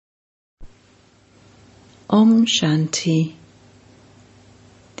Om Shanti.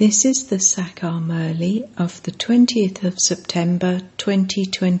 This is the Sakar Murli of the 20th of September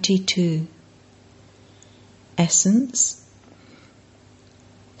 2022. Essence.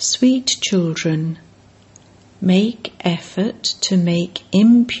 Sweet children, make effort to make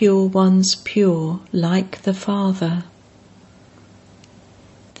impure ones pure like the Father.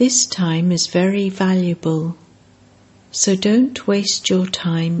 This time is very valuable, so don't waste your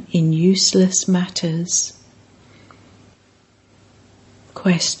time in useless matters.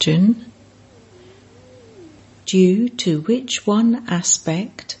 Question: due to which one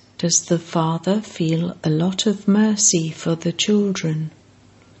aspect does the Father feel a lot of mercy for the children?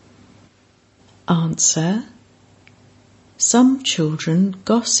 Answer: some children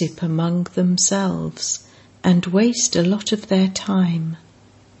gossip among themselves and waste a lot of their time.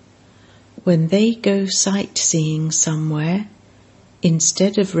 When they go sightseeing somewhere,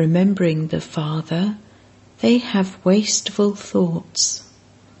 instead of remembering the Father, they have wasteful thoughts.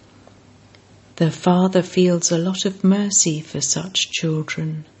 The Father feels a lot of mercy for such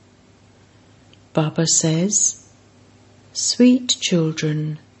children. Baba says, "Sweet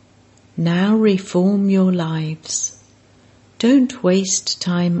children, now reform your lives. Don't waste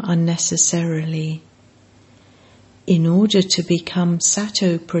time unnecessarily. In order to become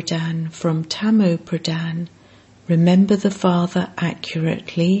Sato Pradhan from Tamo Pradhan, remember the Father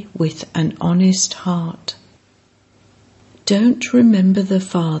accurately with an honest heart. Don't remember the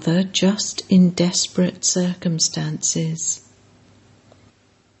Father just in desperate circumstances."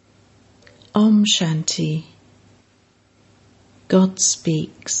 Om Shanti. God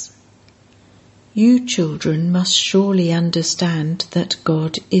speaks. You children must surely understand that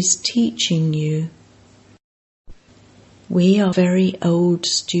God is teaching you. We are very old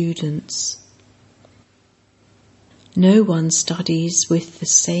students. No one studies with the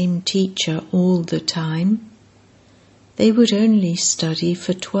same teacher all the time. They would only study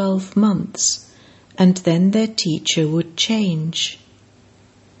for 12 months, and then their teacher would change.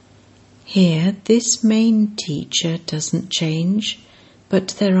 Here, this main teacher doesn't change, but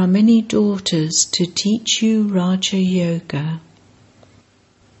there are many daughters to teach you Raja Yoga.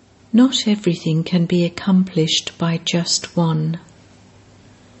 Not everything can be accomplished by just one.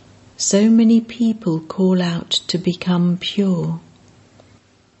 So many people call out to become pure.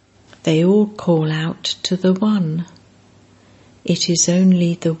 They all call out to the One. It is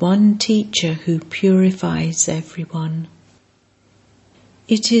only the one teacher who purifies everyone.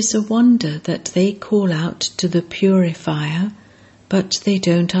 It is a wonder that they call out to the purifier, but they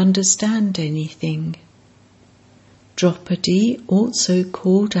don't understand anything. Draupadi also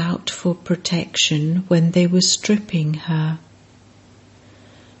called out for protection when they were stripping her.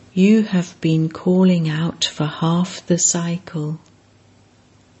 You have been calling out for half the cycle.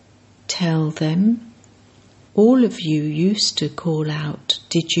 Tell them, all of you used to call out,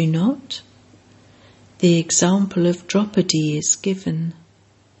 did you not? The example of Draupadi is given.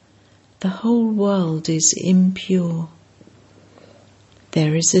 The whole world is impure.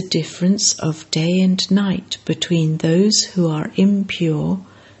 There is a difference of day and night between those who are impure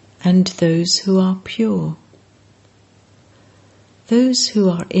and those who are pure. Those who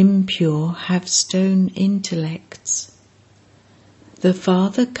are impure have stone intellects. The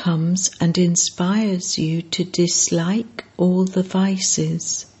Father comes and inspires you to dislike all the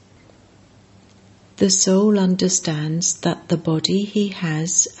vices. The soul understands that the body he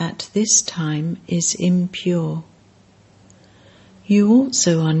has at this time is impure. You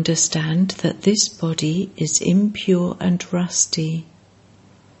also understand that this body is impure and rusty.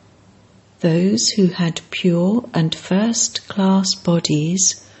 Those who had pure and first-class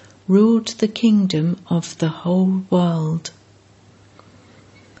bodies ruled the kingdom of the whole world.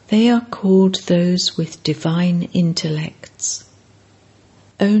 They are called those with divine intellects.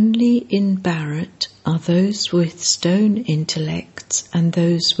 Only in Bharat are those with stone intellects and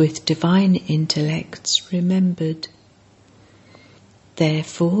those with divine intellects remembered.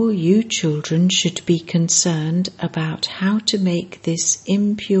 Therefore, you children should be concerned about how to make this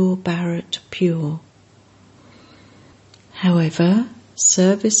impure Bharat pure. However,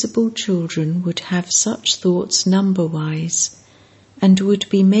 serviceable children would have such thoughts number-wise and would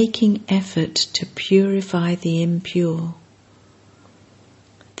be making effort to purify the impure.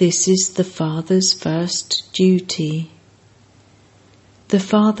 This is the Father's first duty. The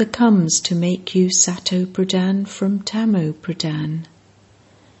Father comes to make you Sato Pradhan from Tamo Pradhan.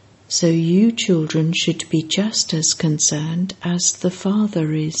 So you children should be just as concerned as the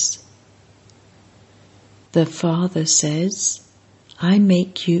Father is. The Father says, I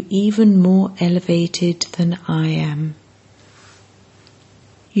make you even more elevated than I am.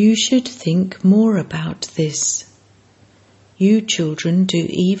 You should think more about this. You children do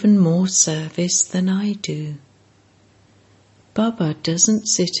even more service than I do. Baba doesn't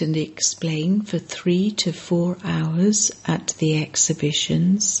sit and explain for 3 to 4 hours at the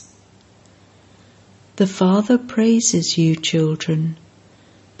exhibitions. The Father praises you children,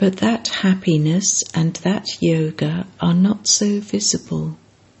 but that happiness and that yoga are not so visible.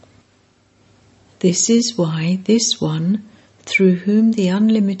 This is why this one, through whom the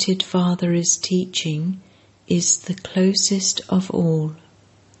unlimited Father is teaching, is the closest of all.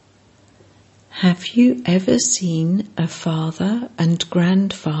 Have you ever seen a father and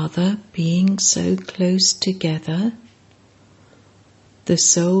grandfather being so close together? The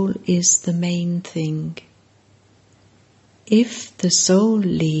soul is the main thing. If the soul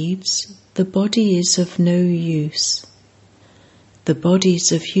leaves, the body is of no use. The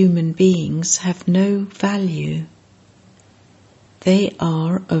bodies of human beings have no value. They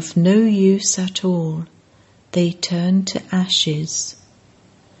are of no use at all. They turn to ashes.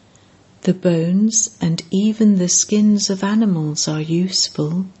 The bones and even the skins of animals are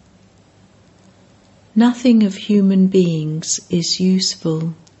useful. Nothing of human beings is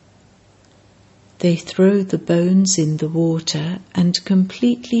useful. They throw the bones in the water and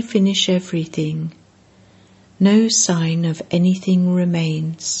completely finish everything. No sign of anything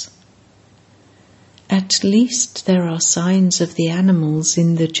remains. At least there are signs of the animals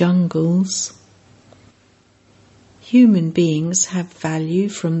in the jungles. Human beings have value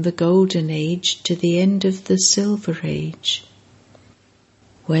from the Golden Age to the end of the Silver Age.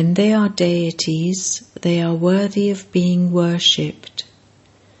 When they are deities, they are worthy of being worshipped.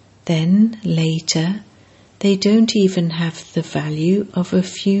 Then, later, they don't even have the value of a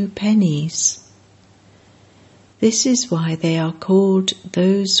few pennies. This is why they are called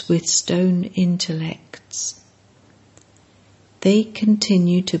those with stone intellects. They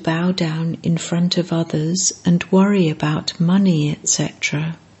continue to bow down in front of others and worry about money,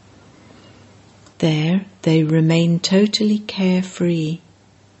 etc. There they remain totally carefree.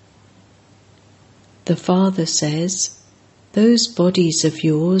 The Father says, "Those bodies of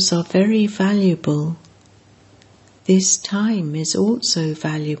yours are very valuable. This time is also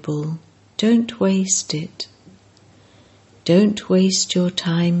valuable. Don't waste it. Don't waste your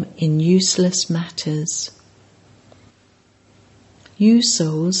time in useless matters." You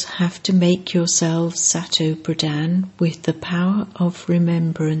souls have to make yourselves Sato Pradhan with the power of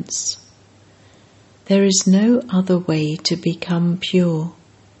remembrance. There is no other way to become pure.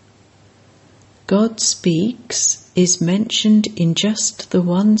 God speaks is mentioned in just the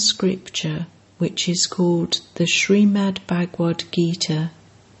one scripture, which is called the Srimad Bhagavad Gita.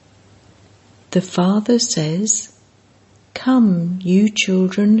 The Father says, "Come, you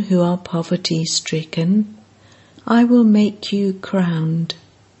children who are poverty-stricken, I will make you crowned."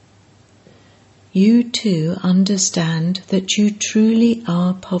 You too understand that you truly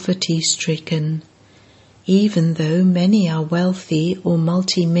are poverty-stricken, even though many are wealthy or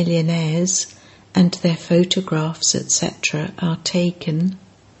multi-millionaires and their photographs, etc., are taken.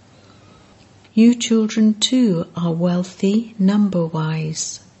 You children too are wealthy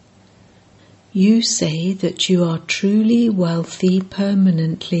number-wise. You say that you are truly wealthy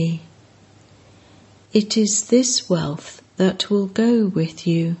permanently. It is this wealth that will go with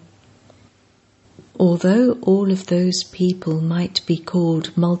you. Although all of those people might be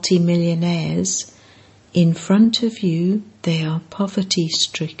called multimillionaires, in front of you they are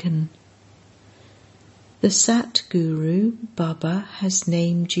poverty-stricken. The Satguru, Baba, has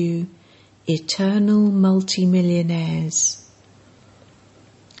named you eternal multimillionaires.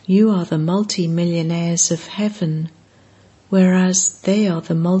 You are the multimillionaires of heaven, whereas they are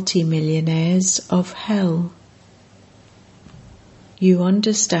the multimillionaires of hell. You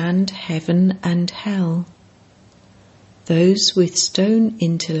understand heaven and hell. Those with stone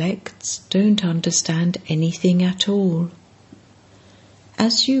intellects don't understand anything at all.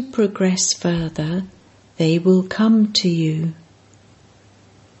 As you progress further, they will come to you.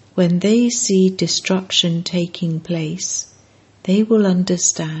 When they see destruction taking place, they will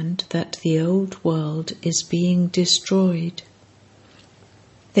understand that the old world is being destroyed.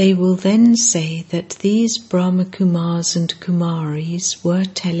 They will then say that these Brahmakumars and Kumaris were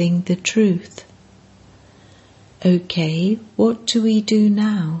telling the truth. Okay, what do we do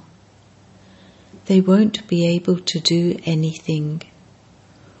now? They won't be able to do anything.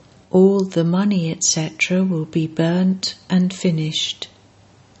 All the money, etc., will be burnt and finished.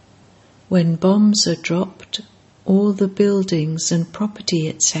 When bombs are dropped, all the buildings and property,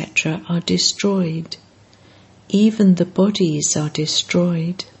 etc., are destroyed. Even the bodies are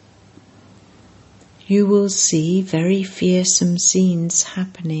destroyed. you will see very fearsome scenes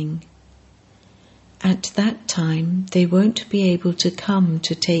happening. At that time, they won't be able to come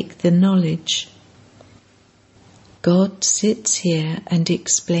to take the knowledge. God sits here and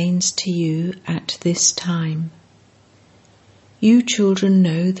explains to you at this time. You children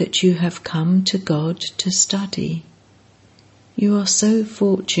know that you have come to God to study. You are so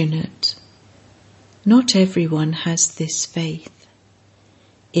fortunate. Not everyone has this faith.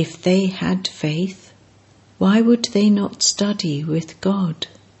 If they had faith, why would they not study with God?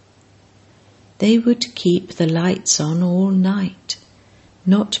 They would keep the lights on all night,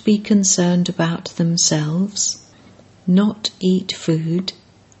 not be concerned about themselves, not eat food,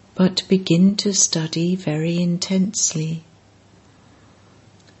 but begin to study very intensely.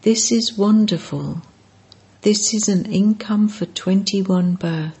 This is wonderful. This is an income for 21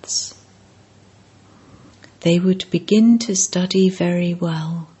 births. They would begin to study very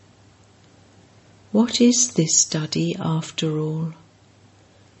well. What is this study after all?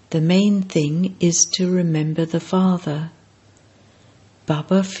 The main thing is to remember the Father.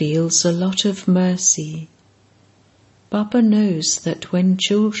 Baba feels a lot of mercy. Baba knows that when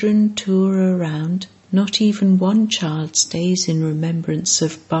children tour around, not even one child stays in remembrance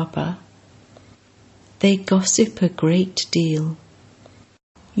of Baba. They gossip a great deal.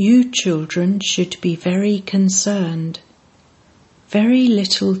 You children should be very concerned. Very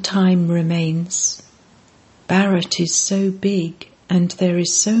little time remains. Bharat is so big and there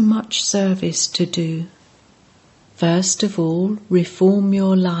is so much service to do. First of all, reform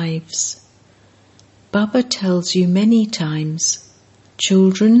your lives. Baba tells you many times,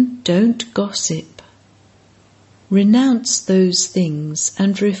 children, don't gossip. Renounce those things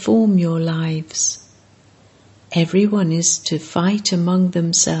and reform your lives. Everyone is to fight among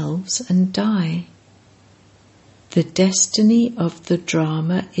themselves and die. The destiny of the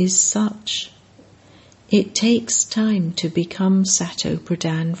drama is such. It takes time to become Sato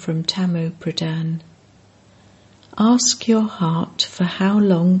Pradhan from Tamo Pradhan. Ask your heart for how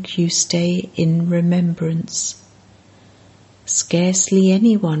long you stay in remembrance. Scarcely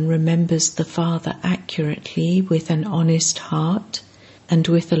anyone remembers the Father accurately with an honest heart and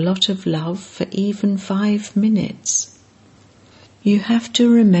with a lot of love for even 5 minutes. You have to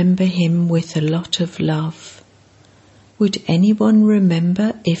remember him with a lot of love. Would anyone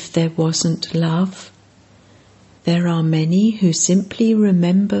remember if there wasn't love? There are many who simply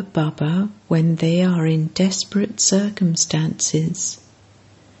remember Baba when they are in desperate circumstances.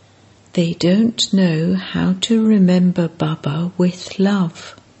 They don't know how to remember Baba with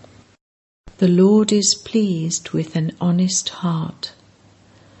love. The Lord is pleased with an honest heart.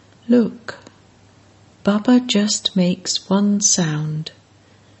 Look, Baba just makes one sound,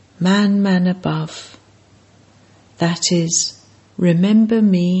 man, man above. That is, remember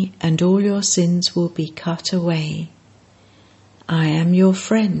me and all your sins will be cut away. I am your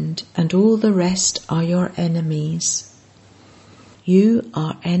friend and all the rest are your enemies. You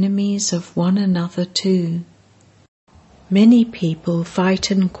are enemies of one another too. Many people fight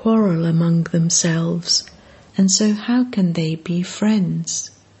and quarrel among themselves, and so how can they be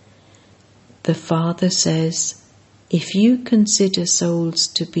friends? The Father says, if you consider souls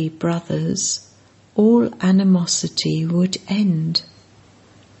to be brothers, all animosity would end.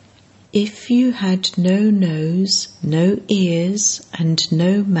 If you had no nose, no ears, and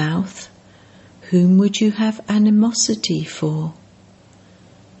no mouth, whom would you have animosity for?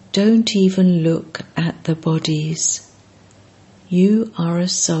 Don't even look at the bodies. You are a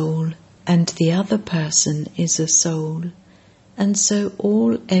soul, and the other person is a soul, and so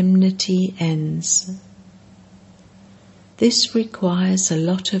all enmity ends. This requires a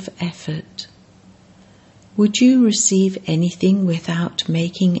lot of effort. Would you receive anything without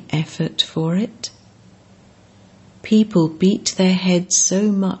making effort for it? People beat their heads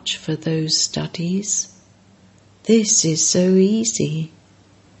so much for those studies. This is so easy.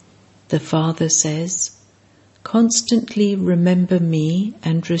 The Father says, constantly remember me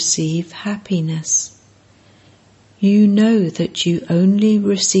and receive happiness. You know that you only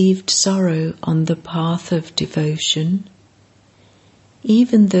received sorrow on the path of devotion.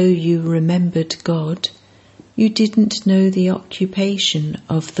 Even though you remembered God, you didn't know the occupation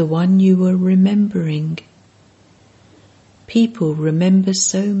of the one you were remembering. People remember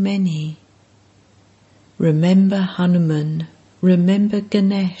so many. Remember Hanuman, remember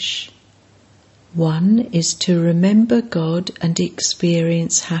Ganesh. One is to remember God and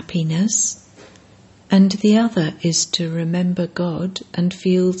experience happiness, and the other is to remember God and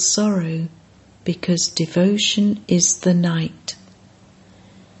feel sorrow, because devotion is the night.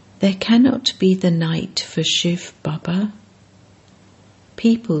 There cannot be the night for Shiv Baba.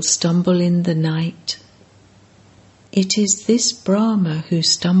 People stumble in the night, It is this Brahma who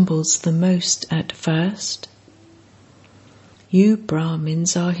stumbles the most at first. You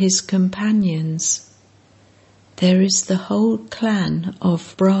Brahmins are his companions. There is the whole clan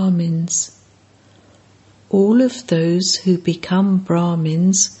of Brahmins. All of those who become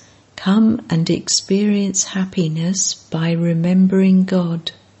Brahmins come and experience happiness by remembering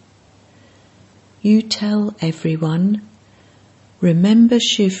God. You tell everyone, remember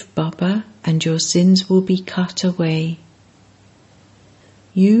Shiv Baba and your sins will be cut away.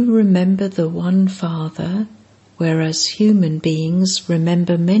 You remember the one Father, whereas human beings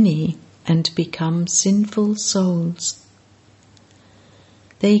remember many and become sinful souls.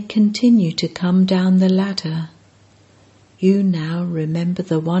 They continue to come down the ladder. You now remember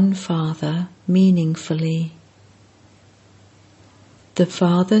the one Father meaningfully. The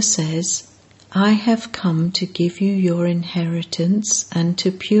Father says, I have come to give you your inheritance and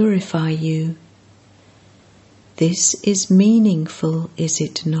to purify you. This is meaningful, is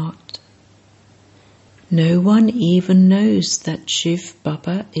it not? No one even knows that Shiv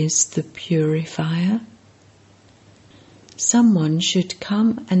Baba is the purifier. Someone should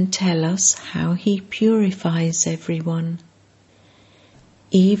come and tell us how he purifies everyone.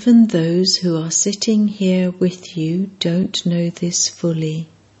 Even those who are sitting here with you don't know this fully.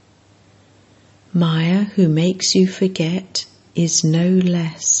 Maya, who makes you forget, is no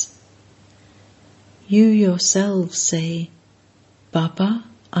less. You yourselves say, Baba,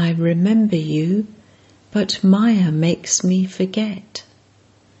 I remember you, but Maya makes me forget.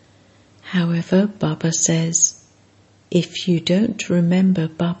 However, Baba says, if you don't remember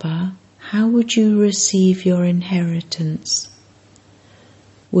Baba, how would you receive your inheritance?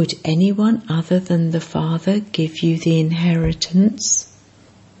 Would anyone other than the Father give you the inheritance?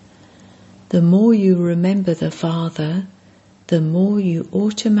 The more you remember the Father, the more you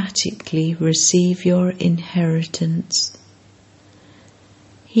automatically receive your inheritance.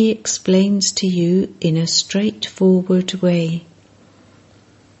 He explains to you in a straightforward way.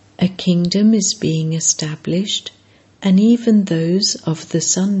 A kingdom is being established, and even those of the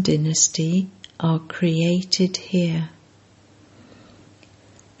Sun dynasty are created here.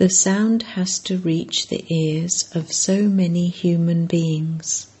 The sound has to reach the ears of so many human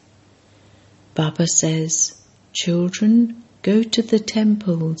beings. Baba says, children, go to the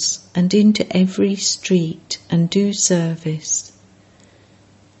temples and into every street and do service.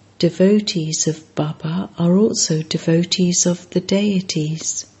 Devotees of Baba are also devotees of the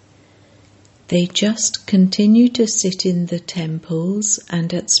deities. They just continue to sit in the temples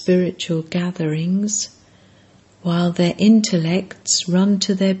and at spiritual gatherings, while their intellects run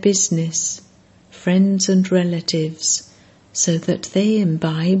to their business, friends and relatives, so that they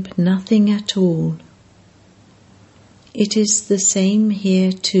imbibe nothing at all. It is the same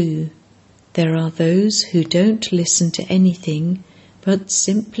here too. There are those who don't listen to anything, but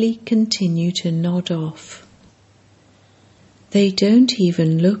simply continue to nod off. They don't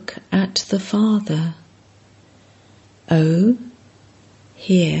even look at the Father. Oh,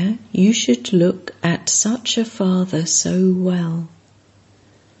 here you should look at such a Father so well.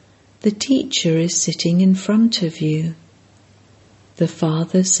 The teacher is sitting in front of you. The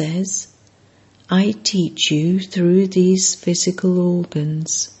Father says, I teach you through these physical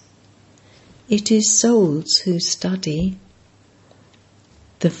organs. It is souls who study.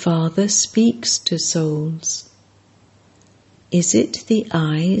 The Father speaks to souls. Is it the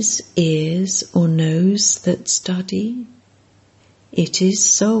eyes, ears, or nose that study? It is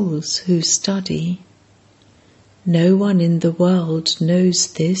souls who study. No one in the world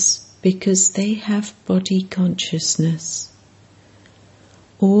knows this because they have body consciousness.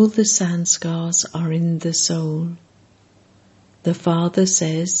 All the sanskars are in the soul. The Father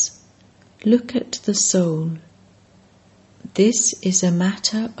says, look at the soul. This is a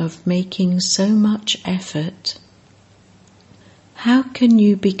matter of making so much effort. How can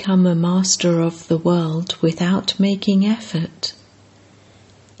you become a master of the world without making effort?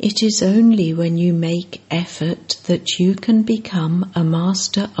 It is only when you make effort that you can become a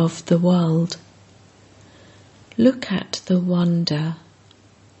master of the world. Look at the wonder.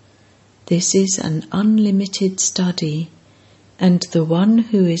 This is an unlimited study, and the one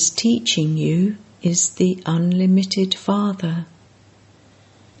who is teaching you is the unlimited Father.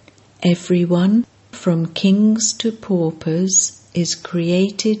 Everyone, from kings to paupers, is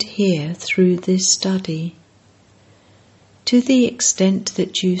created here through this study. To the extent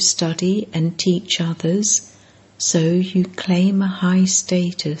that you study and teach others, so you claim a high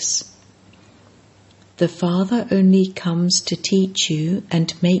status. The Father only comes to teach you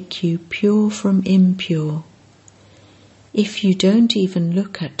and make you pure from impure. If you don't even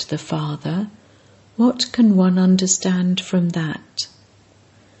look at the Father, What can one understand from that?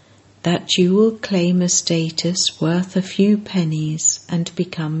 That you will claim a status worth a few pennies and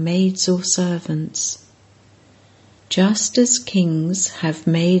become maids or servants. Just as kings have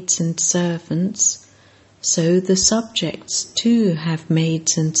maids and servants, so the subjects too have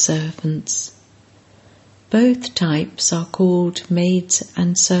maids and servants. Both types are called maids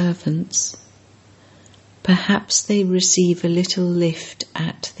and servants. Perhaps they receive a little lift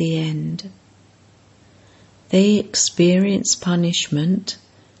at the end. They experience punishment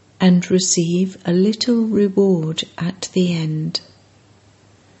and receive a little reward at the end.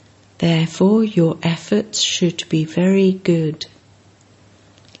 Therefore, your efforts should be very good.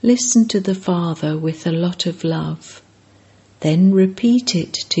 Listen to the Father with a lot of love, then repeat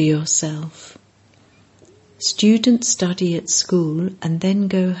it to yourself. Students study at school and then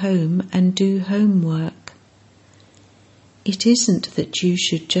go home and do homework. It isn't that you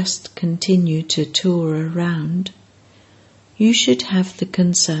should just continue to tour around. You should have the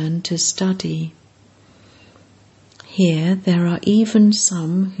concern to study. Here there are even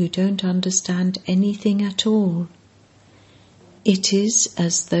some who don't understand anything at all. It is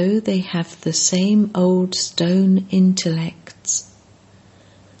as though they have the same old stone intellects.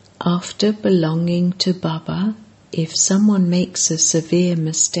 After belonging to Baba, if someone makes a severe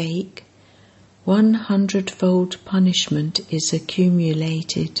mistake, 100-fold punishment is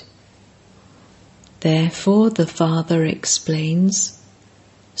accumulated. Therefore the Father explains,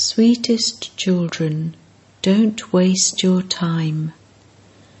 "Sweetest children, don't waste your time.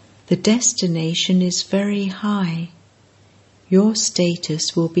 The destination is very high. Your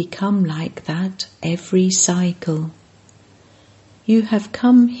status will become like that every cycle. You have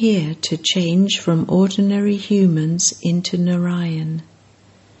come here to change from ordinary humans into Narayan.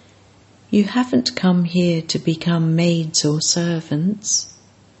 You haven't come here to become maids or servants.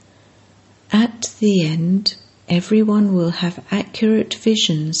 At the end, everyone will have accurate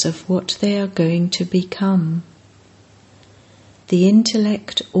visions of what they are going to become." The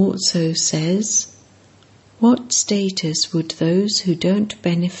intellect also says, "What status would those who don't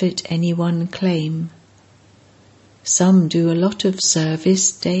benefit anyone claim? Some do a lot of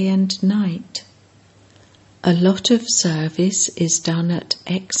service day and night. A lot of service is done at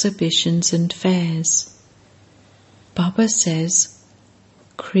exhibitions and fairs. Baba says,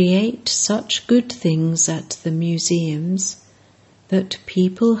 create such good things at the museums that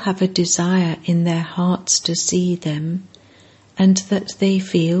people have a desire in their hearts to see them and that they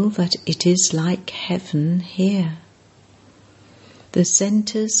feel that it is like heaven here. The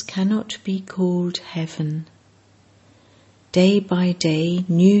centres cannot be called heaven. Day by day,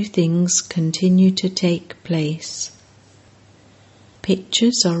 new things continue to take place.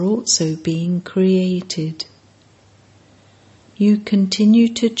 Pictures are also being created. You continue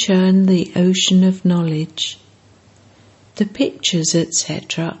to churn the ocean of knowledge. The pictures,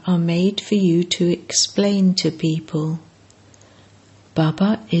 etc., are made for you to explain to people.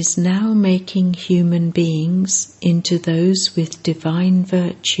 Baba is now making human beings into those with divine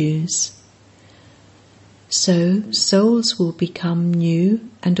virtues. So souls will become new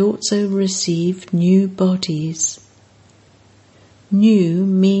and also receive new bodies. New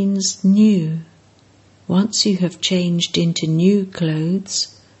means new. Once you have changed into new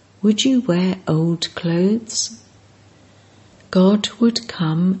clothes, would you wear old clothes? God would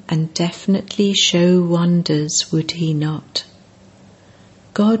come and definitely show wonders, would he not?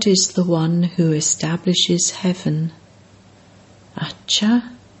 God is the one who establishes heaven. Acha?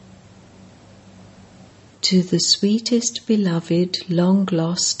 To the sweetest beloved, long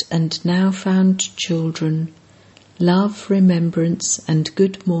lost and now found children, love, remembrance and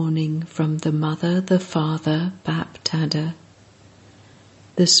good morning from the Mother, the Father, Baptada.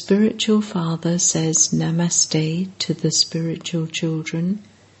 The spiritual father says Namaste to the spiritual children,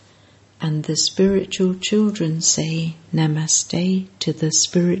 and the spiritual children say Namaste to the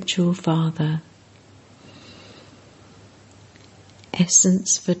spiritual father.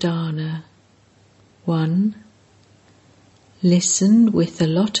 Essence Vedana. 1. Listen with a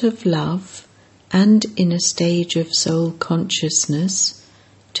lot of love and in a stage of soul consciousness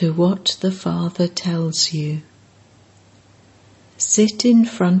to what the Father tells you. Sit in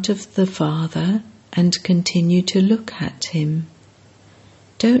front of the Father and continue to look at him.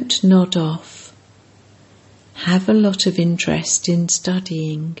 Don't nod off. Have a lot of interest in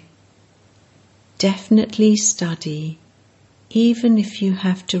studying. Definitely study, even if you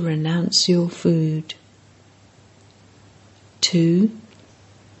have to renounce your food. 2.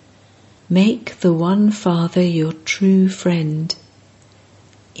 Make the one Father your true friend.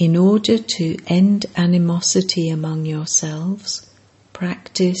 In order to end animosity among yourselves,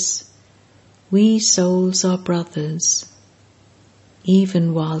 practice we souls are brothers.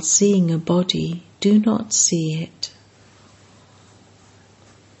 Even while seeing a body, do not see it.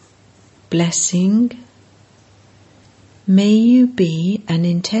 Blessing. May you be an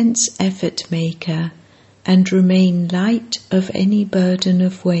intense effort maker and remain light of any burden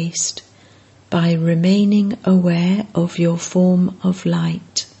of waste by remaining aware of your form of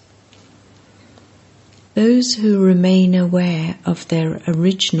light. Those who remain aware of their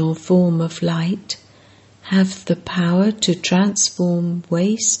original form of light have the power to transform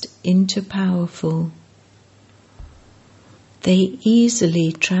waste into powerful. They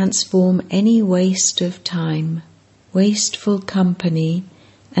easily transform any waste of time, wasteful company,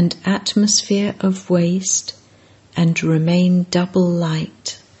 and atmosphere of waste, and remain double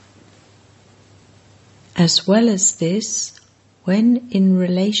light. As well as this, when in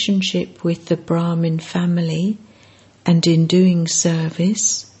relationship with the Brahmin family and in doing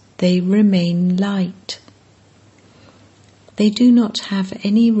service, they remain light. They do not have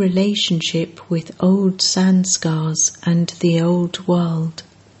any relationship with old sanskars and the old world.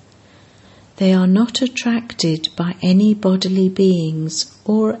 They are not attracted by any bodily beings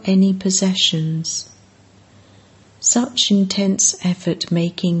or any possessions. Such intense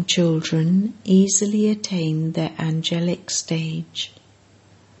effort-making children easily attain their angelic stage.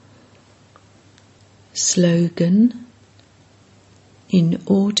 Slogan: in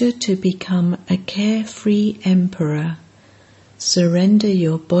order to become a carefree emperor, surrender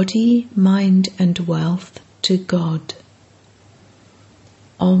your body, mind and wealth to God.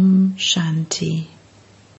 Om Shanti.